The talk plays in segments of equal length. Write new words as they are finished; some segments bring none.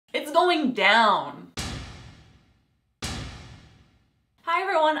going down. Hi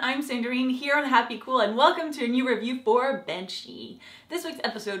everyone, I'm Sandrine here on Happy Cool and welcome to a new review for Banshee. This week's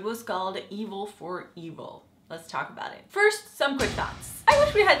episode was called Evil for Evil. Let's talk about it. First, some quick thoughts. I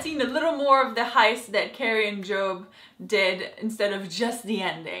wish we had seen a little more of the heist that Carrie and Job did instead of just the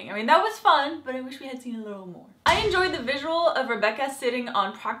ending. I mean, that was fun, but I wish we had seen a little more. I enjoyed the visual of Rebecca sitting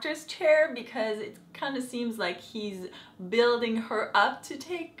on Proctor's chair because it kind of seems like he's building her up to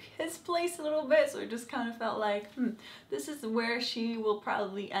take his place a little bit, so it just kind of felt like, this is where she will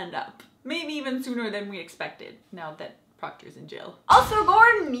probably end up. Maybe even sooner than we expected, now that Proctor's in jail. Also,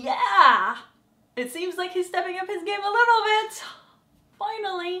 Gordon, yeah! It seems like he's stepping up his game a little bit,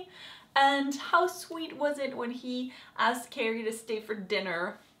 finally. And how sweet was it when he asked Carrie to stay for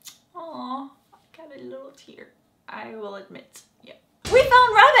dinner? Aww, I got a little tear, I will admit. Yeah. We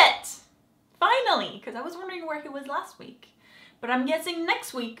found Rabbit! Finally, because I was wondering where he was last week. But I'm guessing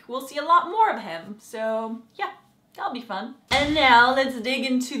next week we'll see a lot more of him, so yeah, that'll be fun. And now let's dig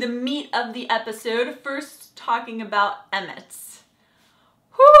into the meat of the episode, first talking about Emmett.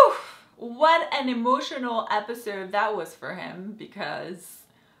 Whew! What an emotional episode that was for him, because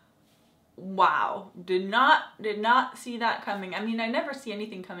wow, did not see that coming. I mean, I never see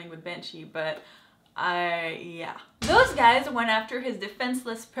anything coming with Banshee, but yeah. Those guys went after his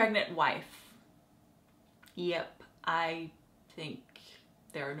defenseless pregnant wife. Yep, I think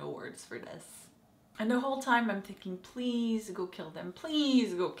there are no words for this. And the whole time I'm thinking, please go kill them,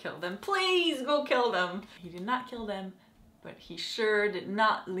 please go kill them, please go kill them. He did not kill them, but he sure did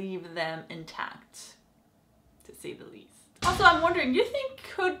not leave them intact, to say the least. Also, I'm wondering, do you think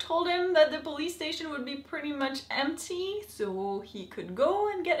Hood told him that the police station would be pretty much empty so he could go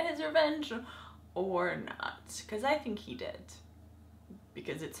and get his revenge, or not? Because I think he did,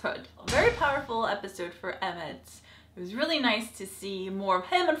 because it's Hood. A very powerful episode for Emmett. It was really nice to see more of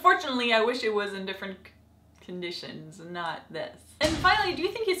him. Unfortunately, I wish it was in different conditions, not this. And finally, do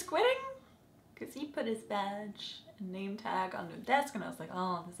you think he's quitting? Because he put his badge and name tag on the desk and I was like,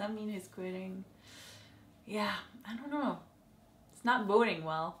 oh, does that mean he's quitting? Yeah, I don't know. It's not boding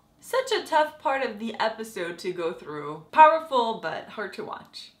well. Such a tough part of the episode to go through. Powerful, but hard to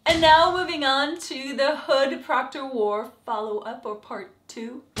watch. And now moving on to the Hood-Proctor War follow-up, or part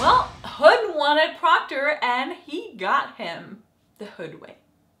 2. Well, Hood wanted Proctor and he got him the Hood way.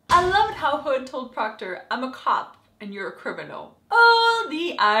 I loved how Hood told Proctor, I'm a cop and you're a criminal. Oh,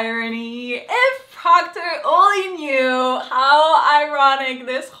 the irony. If Proctor only knew how ironic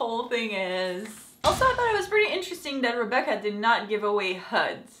this whole thing is. Also, I thought it was pretty interesting that Rebecca did not give away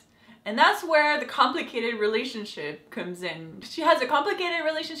Hood. And that's where the complicated relationship comes in. She has a complicated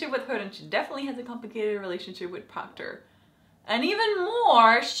relationship with Hood and she definitely has a complicated relationship with Proctor. And even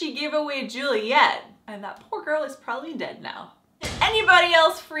more, she gave away Juliet. And that poor girl is probably dead now. Did anybody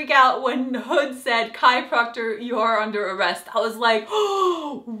else freak out when Hood said, Kai Proctor, you are under arrest? I was like,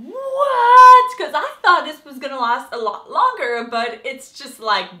 oh, what? Because I thought this was gonna last a lot longer, but it's just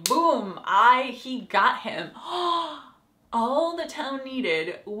like, boom, he got him. All the town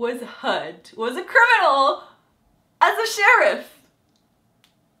needed was Hood, was a criminal as a sheriff.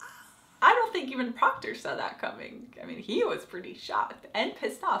 I don't think even Proctor saw that coming. I mean, he was pretty shocked and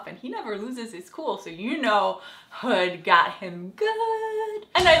pissed off, and he never loses his cool, so you know Hood got him good.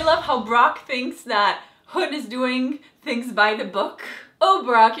 And I love how Brock thinks that Hood is doing things by the book. Oh,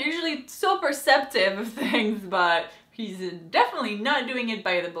 Brock, you're usually so perceptive of things, but he's definitely not doing it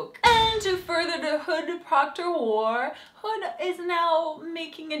by the book. And to further the Hood-Proctor War, Hood is now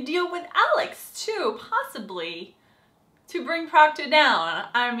making a deal with Alex too, possibly, to bring Proctor down.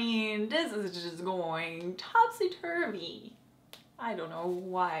 I mean, this is just going topsy-turvy. I don't know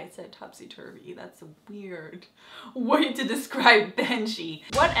why I said topsy-turvy. That's a weird way to describe Banshee.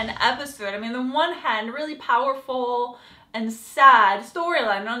 What an episode. I mean, on the one hand, really powerful and sad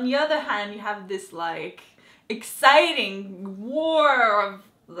storyline. On the other hand, you have this like exciting war of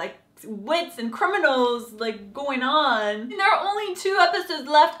like wits and criminals like going on. And there are only 2 episodes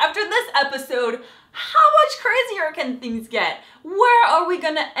left after this episode. How much crazier can things get? Where are we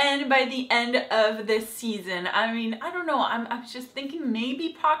gonna end by the end of this season? I mean, I don't know. I'm just thinking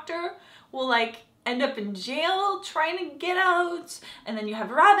maybe Proctor will like end up in jail trying to get out, and then you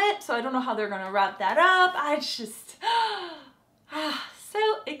have Rabbit, so I don't know how they're gonna wrap that up. I just so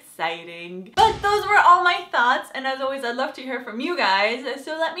exciting. But those were all my thoughts, and as always, I'd love to hear from you guys,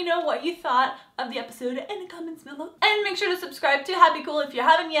 so let me know what you thought of the episode in the comments below. And make sure to subscribe to Happy Cool if you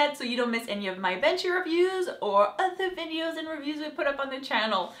haven't yet, so you don't miss any of my Banshee reviews or other videos and reviews we put up on the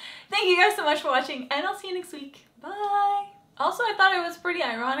channel. Thank you guys so much for watching, and I'll see you next week. Bye! Also, I thought it was pretty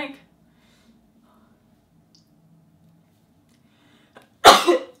ironic